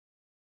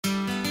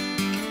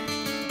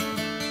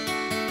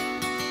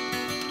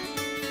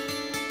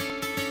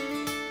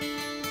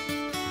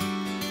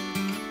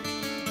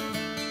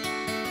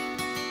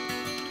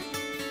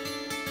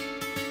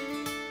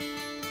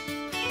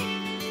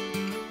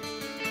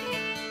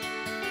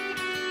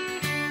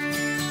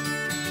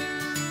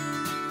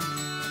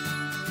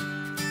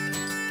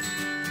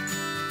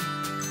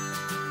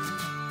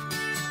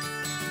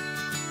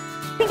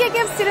it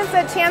gives students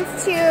a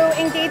chance to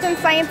engage in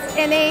science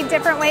in a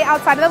different way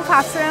outside of the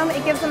classroom.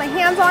 It gives them a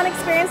hands-on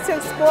experience to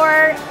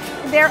explore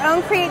their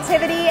own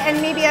creativity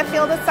and maybe a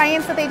field of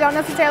science that they don't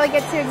necessarily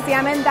get to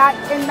examine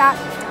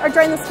or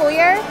during the school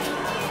year.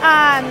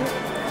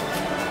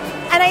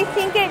 And I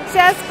think it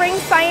just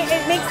brings science,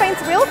 it makes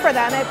science real for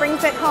them. It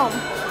brings it home.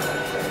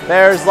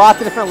 There's lots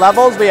of different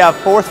levels. We have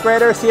 4th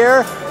graders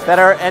here that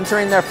are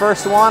entering their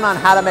first one on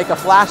how to make a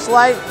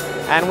flashlight.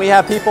 And we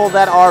have people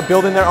that are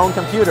building their own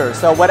computers.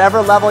 So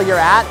whatever level you're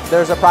at,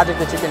 there's a project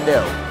that you can do.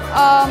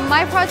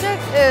 My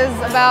project is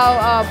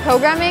about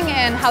programming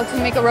and how to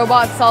make a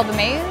robot solve a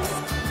maze.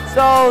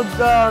 So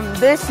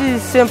this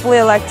is simply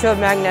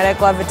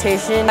electromagnetic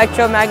levitation.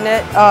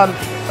 Electromagnet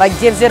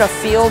gives it a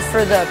field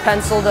for the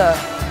pencil to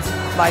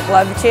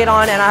levitate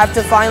on, and I have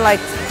to find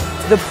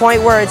the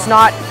point where it's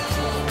not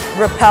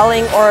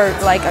repelling or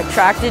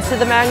attracted to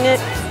the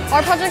magnet.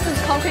 Our project is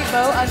a concrete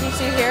boat, as you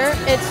see here.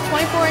 It's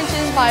 24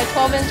 inches by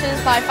 12 inches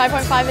by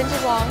 5.5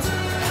 inches long.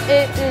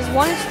 It is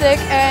 1 inch thick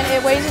and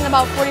it weighs in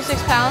about 46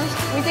 pounds.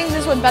 We think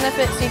this would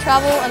benefit sea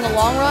travel in the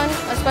long run,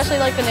 especially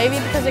like the Navy,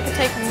 because it could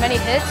take many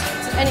hits.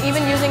 And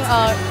even using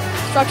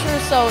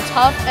structures so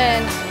tough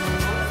and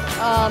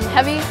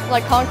heavy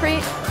like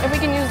concrete, if we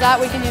can use that,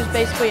 we can use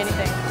basically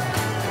anything.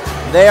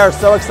 They are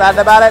so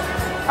excited about it.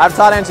 I've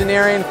taught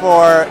engineering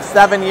for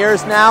 7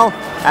 years now,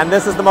 and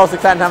this is the most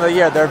exciting time of the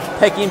year. They're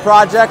picking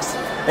projects.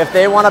 If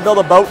they want to build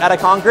a boat out of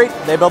concrete,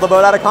 they build a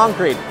boat out of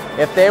concrete.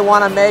 If they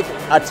want to make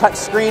a touch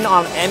screen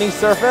on any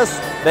surface,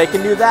 they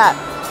can do that.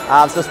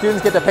 So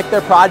students get to pick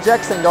their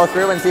projects and go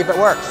through and see if it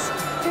works.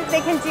 They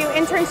can do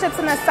internships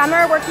in the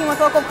summer, working with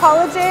local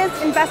colleges,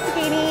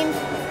 investigating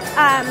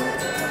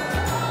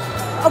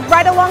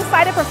right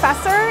alongside a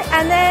professor,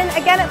 and then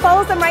again it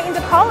follows them right into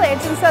college,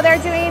 and so they're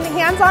doing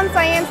hands-on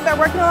science, they're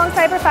working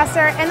alongside a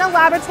professor in a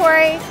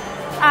laboratory,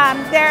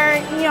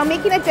 they're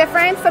making a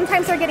difference,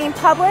 sometimes they're getting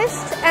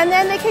published, and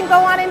then they can go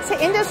on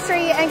into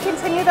industry and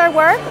continue their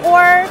work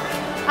or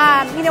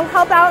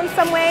help out in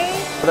some way.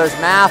 There's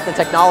math and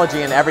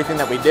technology in everything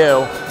that we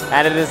do,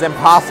 and it is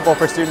impossible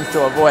for students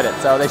to avoid it,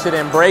 so they should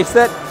embrace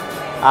it.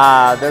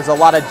 There's a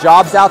lot of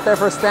jobs out there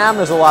for STEM,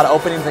 there's a lot of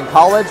openings in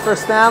college for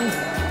STEM.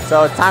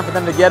 So it's time for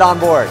them to get on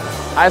board.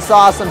 I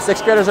saw some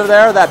 6th graders over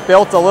there that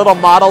built a little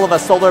model of a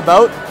solar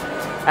boat,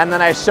 and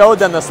then I showed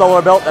them the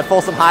solar boat that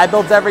Folsom High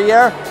builds every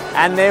year,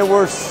 and they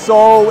were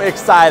so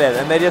excited,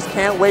 and they just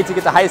can't wait to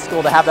get to high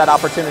school to have that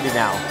opportunity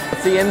now.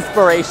 It's the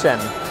inspiration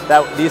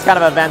that these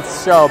kind of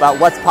events show about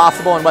what's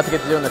possible and what to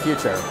get to do in the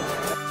future.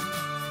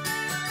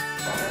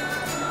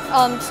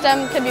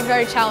 STEM can be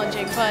very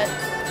challenging, but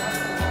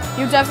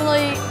you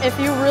definitely, if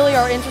you really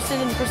are interested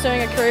in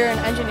pursuing a career in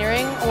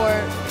engineering or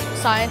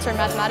science or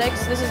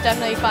mathematics, this is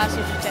definitely a class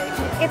you should take.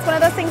 It's one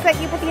of those things that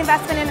you put the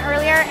investment in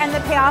earlier and the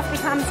payoff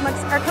comes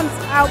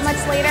out much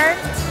later.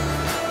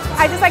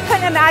 I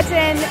couldn't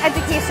imagine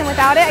education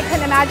without it. I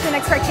couldn't imagine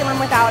a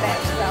curriculum without it.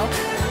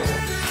 So.